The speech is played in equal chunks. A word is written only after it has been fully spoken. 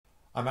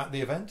I'm at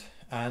the event,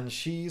 and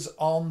she's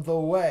on the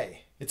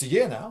way. It's a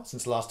year now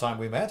since the last time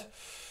we met.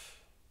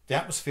 The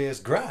atmosphere's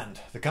grand.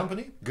 The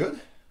company,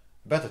 good.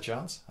 Better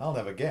chance I'll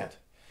never get.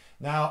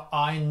 Now,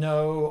 I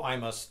know I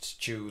must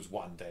choose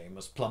one day,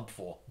 must plump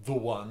for the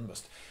one,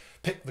 must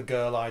pick the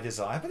girl I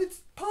desire, but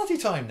it's party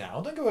time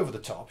now. Don't go over the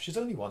top. She's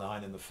only one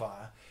iron in the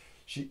fire.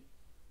 She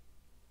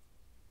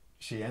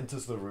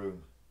enters the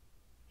room.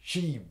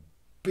 She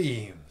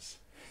beams.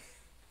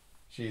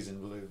 She's in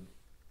bloom.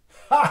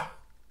 Ha!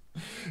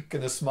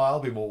 Can a smile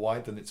be more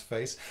wide than its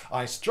face?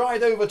 I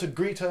stride over to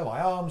greet her, my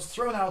arms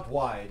thrown out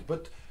wide,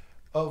 but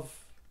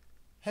of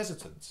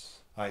hesitance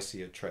I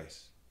see a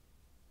trace.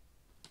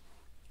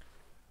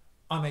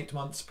 I'm 8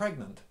 months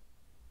pregnant,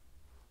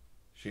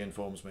 she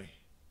informs me.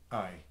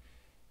 I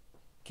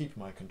keep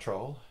my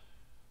control.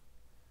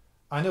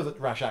 I know that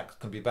rash acts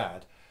can be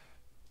bad.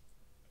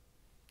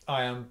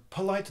 I am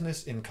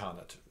politeness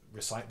incarnate,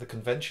 recite the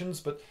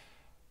conventions, but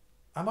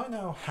am I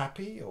now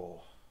happy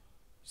or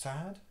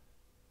sad?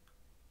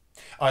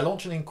 I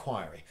launch an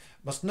inquiry,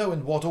 must know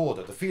in what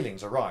order the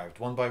feelings arrived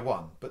one by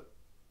one, but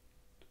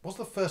was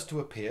the first to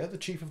appear the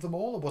chief of them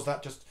all, or was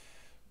that just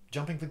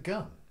jumping the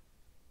gun?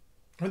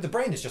 I mean, the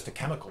brain is just a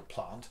chemical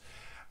plant.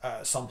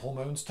 Some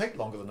hormones take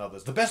longer than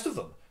others. The best of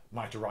them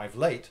might arrive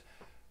late,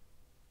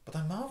 but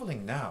I'm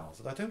marvelling now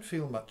that I don't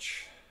feel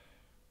much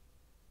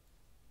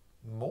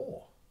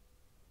more.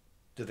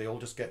 Did they all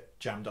just get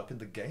jammed up in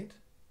the gate?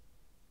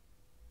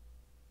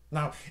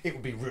 Now, it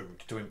would be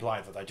rude to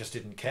imply that I just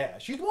didn't care.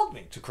 She'd want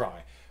me to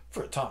cry,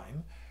 for a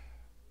time.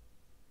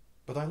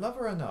 But I love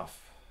her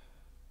enough.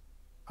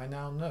 I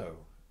now know,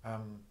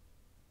 am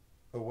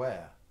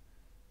aware,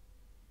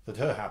 that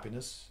her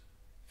happiness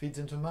feeds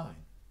into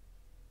mine.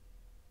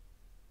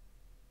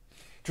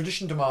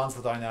 Tradition demands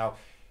that I now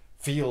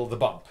feel the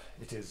bump.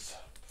 It is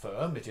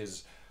firm, it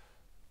is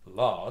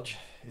large,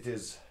 it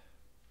is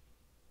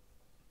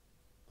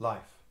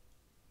life.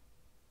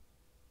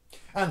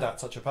 And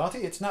at such a party,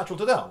 it's natural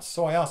to dance,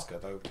 so I ask her,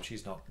 though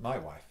she's not my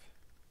wife.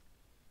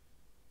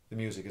 The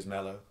music is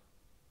mellow.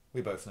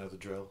 We both know the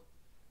drill.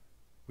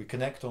 We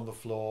connect on the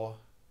floor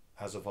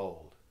as of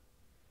old.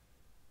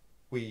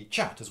 We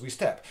chat as we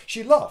step.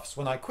 She laughs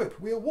when I quip.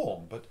 We are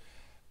warm, but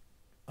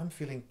I'm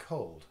feeling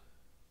cold.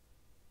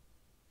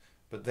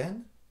 But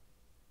then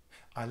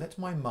I let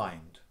my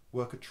mind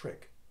work a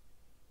trick,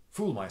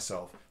 fool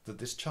myself that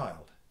this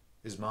child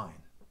is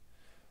mine,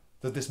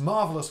 that this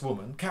marvellous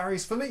woman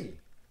carries for me,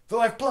 that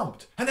I've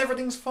plumped and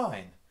everything's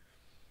fine.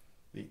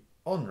 The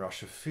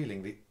onrush of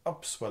feeling, the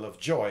upswell of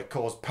joy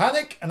cause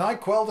panic, and I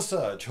quell the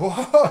surge.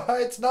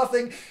 It's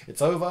nothing,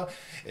 it's over,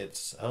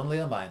 it's only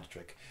a mind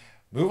trick.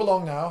 Move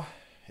along now,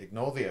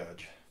 ignore the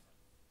urge.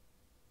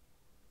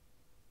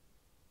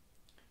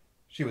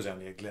 She was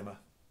only a glimmer.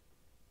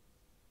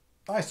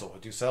 I saw her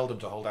too seldom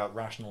to hold out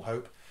rational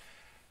hope.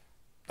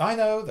 I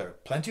know, there are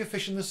plenty of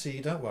fish in the sea,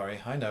 don't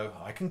worry, I know,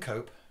 I can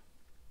cope.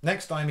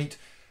 Next I meet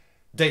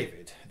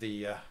David,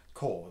 the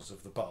cause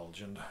of the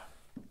bulge, and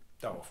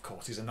oh, of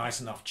course, he's a nice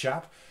enough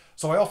chap,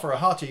 so I offer a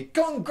hearty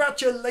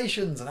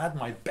congratulations and add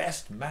my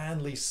best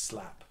manly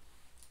slap.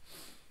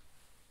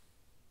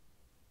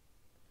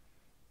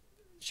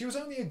 She was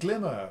only a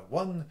glimmer,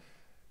 one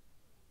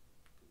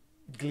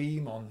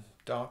gleam on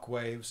dark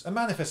waves, a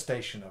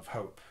manifestation of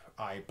hope.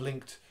 I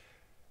blinked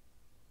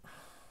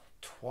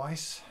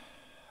twice,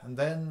 and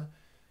then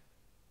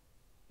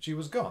she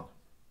was gone.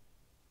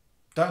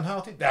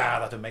 Downhearted?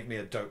 That'll make me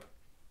a dope.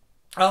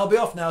 I'll be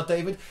off now,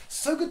 David.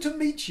 So good to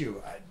meet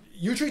you.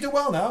 You treat her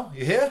well now,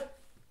 you hear?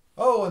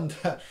 Oh, and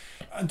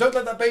don't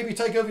let that baby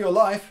take over your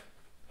life.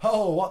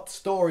 Oh, what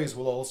stories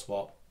we'll all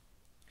swap.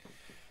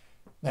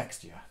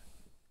 Next year.